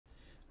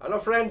Hello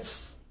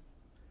friends,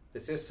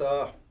 this is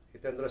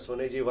Hitendra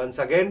Soneji once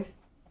again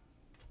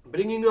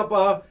bringing up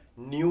a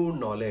new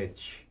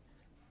knowledge,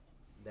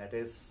 that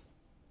is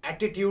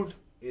attitude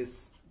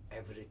is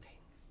everything.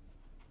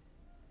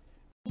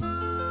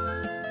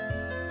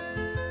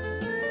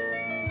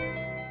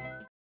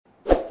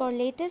 For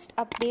latest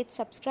updates,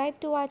 subscribe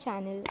to our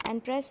channel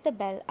and press the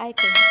bell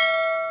icon.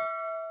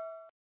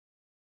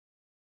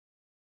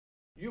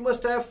 You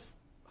must have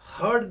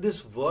heard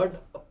this word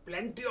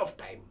plenty of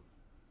time.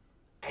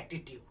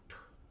 Attitude.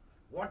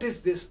 What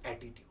is this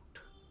attitude?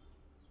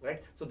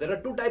 Right? So there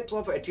are two types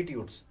of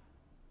attitudes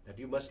that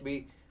you must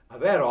be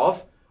aware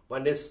of.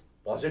 One is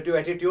positive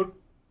attitude,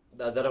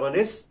 the other one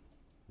is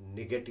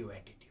negative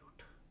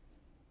attitude.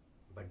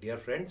 But dear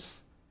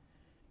friends,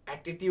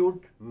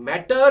 attitude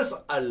matters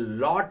a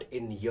lot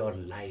in your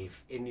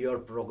life, in your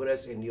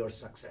progress, in your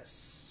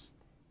success.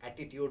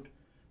 Attitude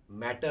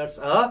matters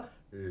a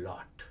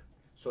lot.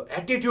 So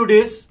attitude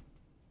is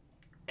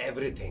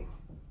everything.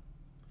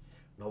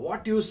 Now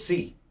what you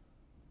see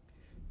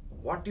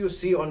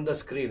on the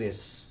screen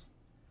is,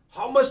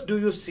 how much do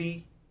you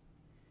see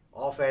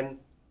of an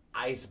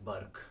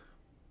iceberg?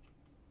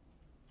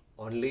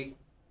 Only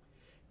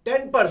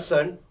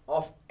 10%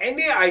 of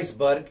any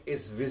iceberg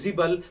is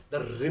visible.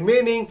 The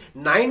remaining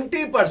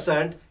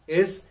 90%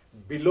 is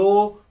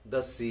below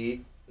the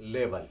sea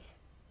level.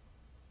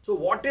 So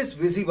what is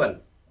visible?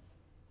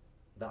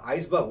 The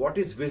iceberg, what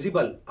is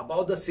visible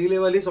above the sea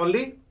level is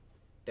only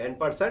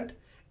 10%.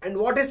 And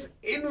what is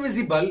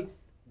invisible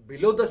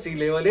below the sea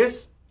level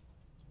is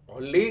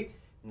only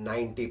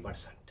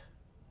 90%.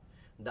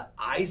 The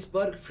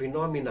iceberg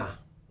phenomena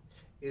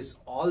is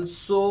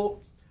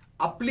also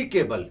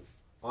applicable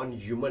on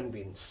human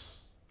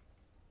beings.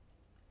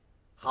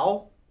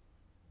 How?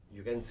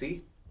 You can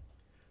see.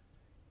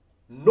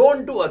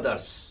 Known to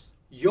others.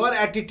 Your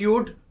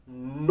attitude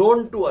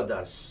known to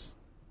others.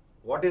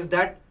 What is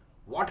that?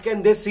 What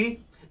can they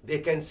see? They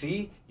can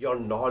see your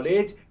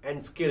knowledge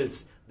and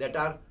skills, that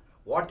are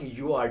what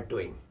you are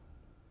doing.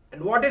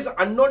 And what is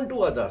unknown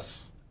to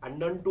others?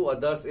 Unknown to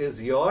others is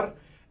your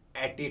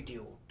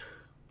attitude.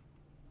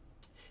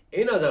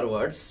 In other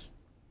words,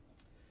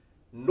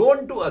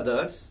 known to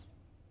others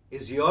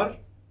is your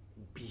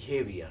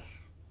behavior,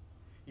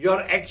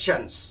 your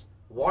actions,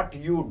 what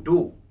you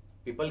do.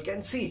 People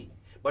can see.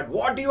 But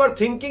what you are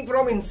thinking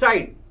from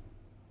inside,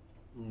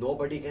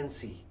 nobody can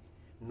see.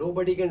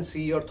 Nobody can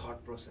see your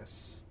thought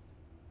process.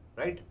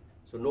 Right?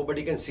 So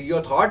nobody can see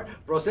your thought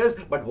process,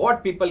 but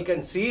what people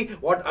can see,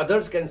 what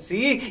others can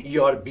see,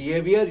 your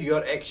behavior,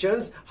 your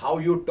actions, how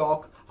you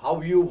talk,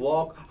 how you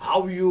walk,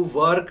 how you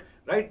work,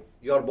 right?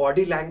 Your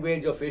body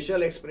language, your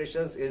facial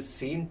expressions is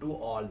seen to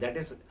all. That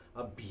is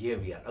a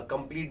behavior, a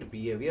complete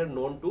behavior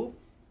known to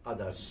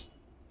others.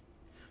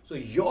 So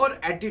your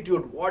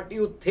attitude, what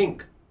you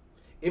think,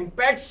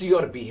 impacts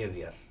your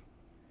behavior.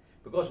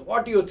 Because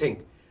what you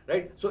think,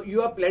 right? So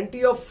you have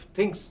plenty of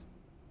things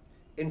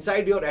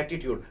inside your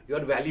attitude,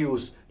 your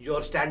values,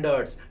 your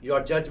standards, your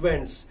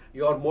judgments,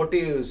 your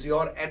motives,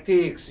 your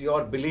ethics,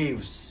 your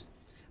beliefs,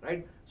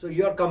 right? So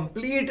your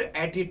complete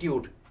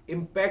attitude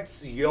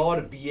impacts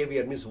your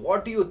behavior, means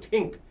what you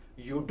think,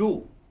 you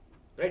do,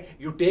 right?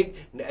 You take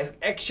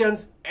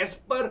actions as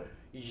per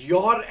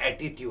your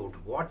attitude,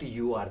 what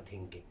you are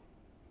thinking.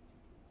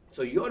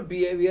 So your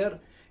behavior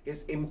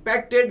is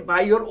impacted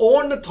by your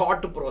own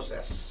thought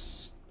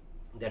process.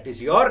 That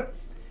is your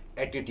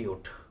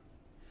attitude.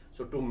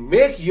 So to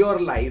make your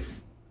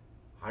life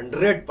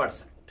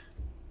 100%,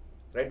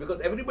 right? Because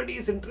everybody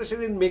is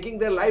interested in making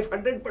their life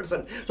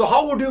 100%. So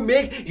how would you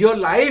make your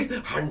life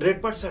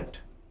 100%?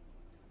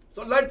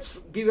 So let's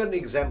give an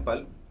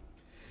example.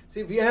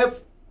 See, we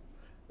have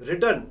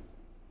written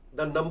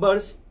the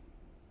numbers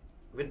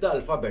with the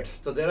alphabets.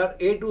 So there are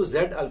A to Z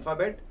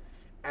alphabet,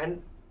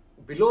 and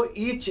below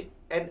each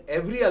and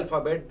every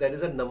alphabet there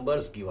is a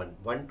numbers given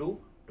 1 to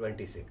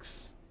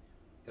 26,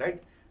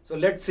 right? So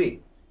let's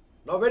see.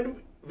 Now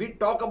when we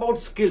talk about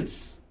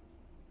skills,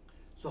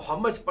 so how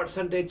much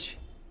percentage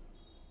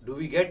do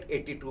we get?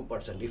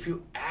 82%. If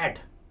you add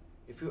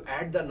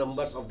the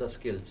numbers of the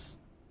skills,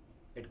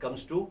 it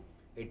comes to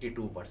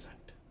 82%.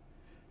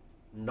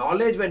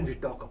 Knowledge, when we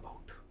talk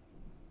about,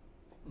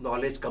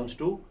 knowledge comes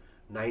to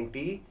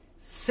 96%.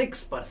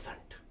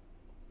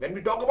 When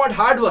we talk about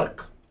hard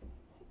work,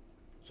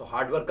 so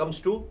hard work comes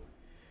to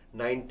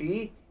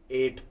 98%.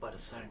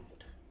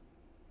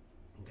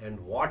 Then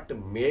what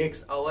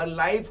makes our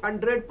life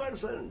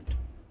 100%?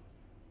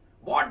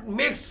 What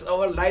makes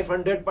our life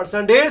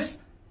 100% is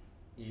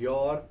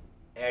your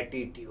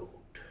attitude.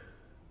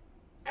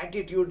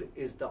 Attitude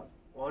is the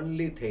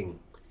only thing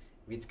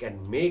which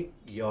can make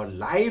your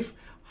life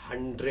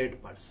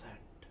 100%.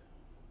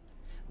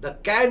 The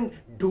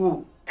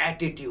can-do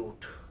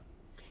attitude.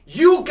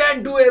 You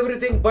can do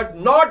everything, but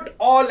not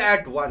all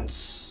at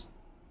once.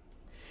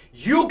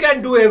 You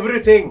can do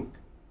everything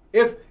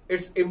if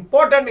it's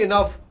important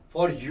enough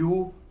for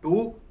you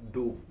to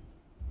do.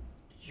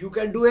 You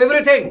can do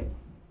everything,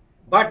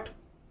 but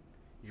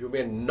you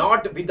may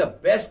not be the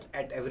best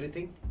at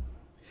everything.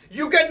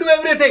 You can do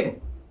everything,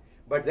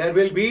 but there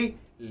will be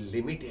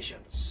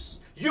limitations.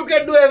 You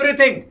can do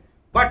everything,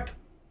 but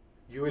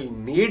you will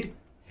need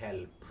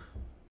help.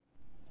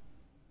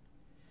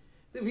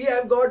 See, we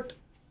have got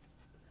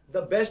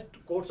the best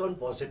quotes on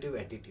positive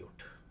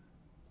attitude.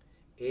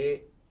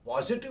 A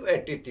positive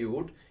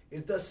attitude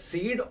is the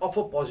seed of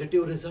a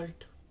positive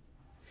result.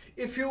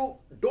 If you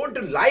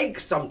don't like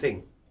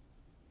something,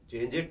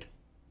 change it.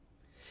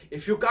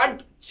 If you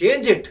can't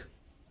change it,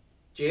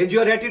 change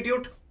your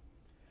attitude.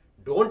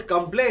 Don't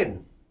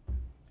complain.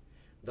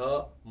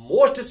 The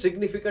most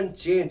significant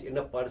change in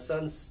a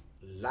person's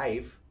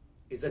life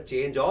is a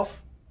change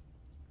of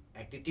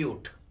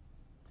attitude.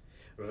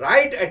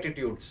 Right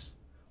attitudes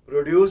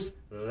produce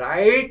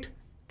right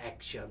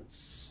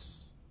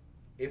actions.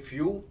 If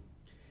you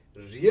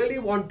really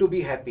want to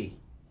be happy,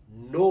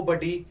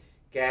 nobody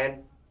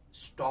can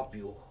stop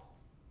you.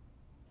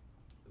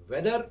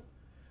 Whether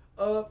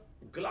a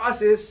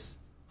glass is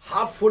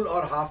half full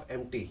or half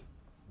empty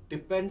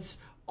depends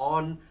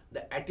on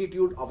the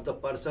attitude of the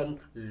person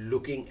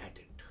looking at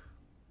it.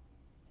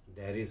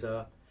 There is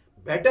a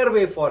better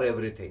way for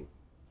everything.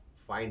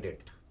 Find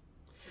it.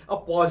 A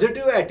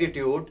positive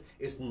attitude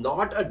is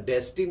not a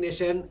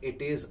destination,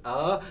 it is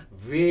a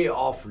way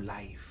of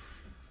life.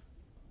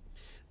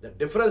 The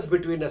difference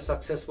between a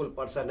successful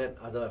person and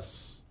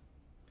others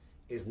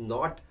is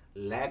not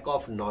lack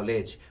of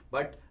knowledge,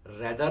 but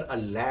rather a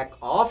lack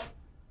of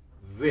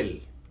will.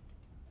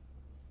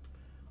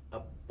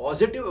 A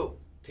positive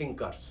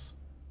thinkers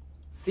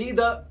see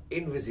the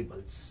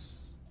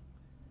invisibles,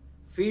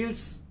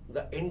 feels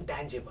the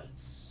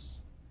intangibles,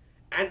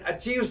 and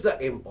achieves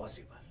the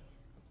impossible.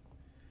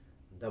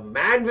 The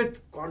man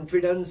with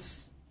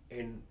confidence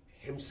in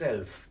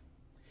himself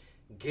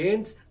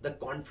gains the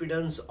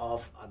confidence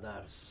of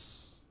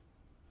others.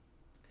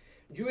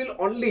 You will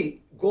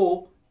only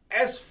go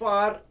as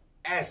far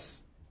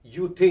as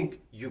you think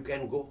you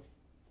can go.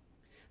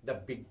 The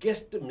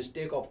biggest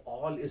mistake of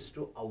all is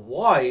to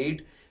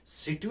avoid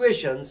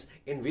situations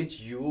in which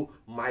you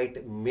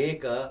might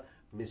make a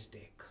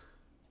mistake.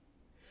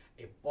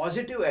 A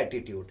positive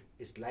attitude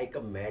is like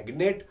a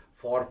magnet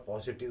for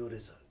positive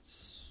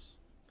results.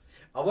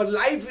 Our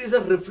life is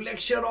a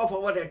reflection of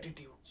our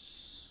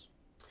attitudes.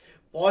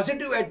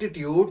 Positive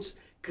attitudes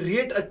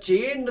create a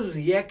chain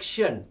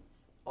reaction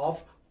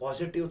of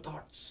positive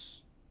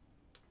thoughts.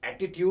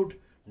 Attitude,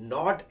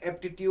 not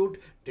aptitude,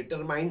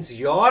 determines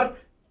your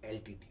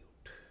altitude.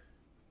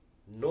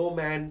 No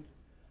man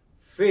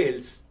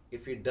fails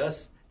if he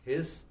does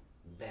his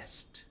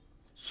best.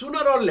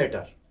 Sooner or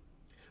later,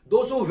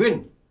 those who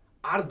win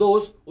are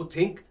those who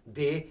think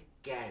they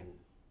can.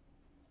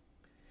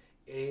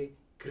 A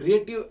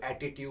creative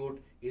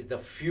attitude is the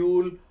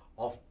fuel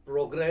of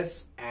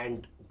progress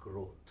and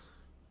growth.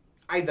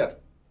 Either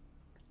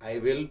I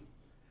will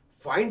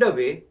find a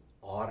way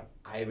or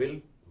I will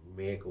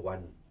make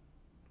one.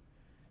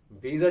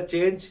 Be the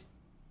change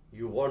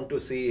you want to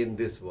see in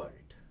this world.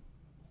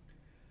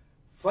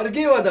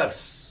 Forgive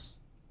others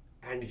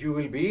and you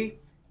will be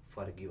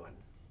forgiven.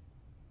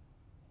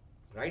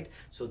 Right?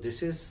 So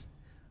this is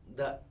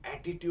the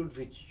attitude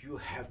which you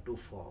have to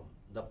form,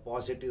 the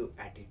positive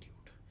attitude.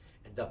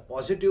 And the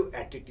positive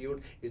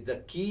attitude is the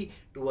key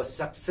to a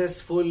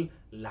successful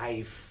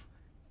life.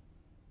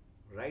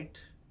 Right?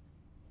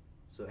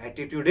 So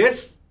attitude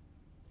is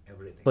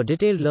everything. For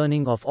detailed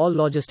learning of all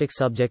logistics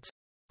subjects,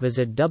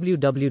 visit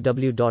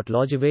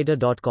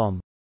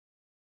www.logiveda.com.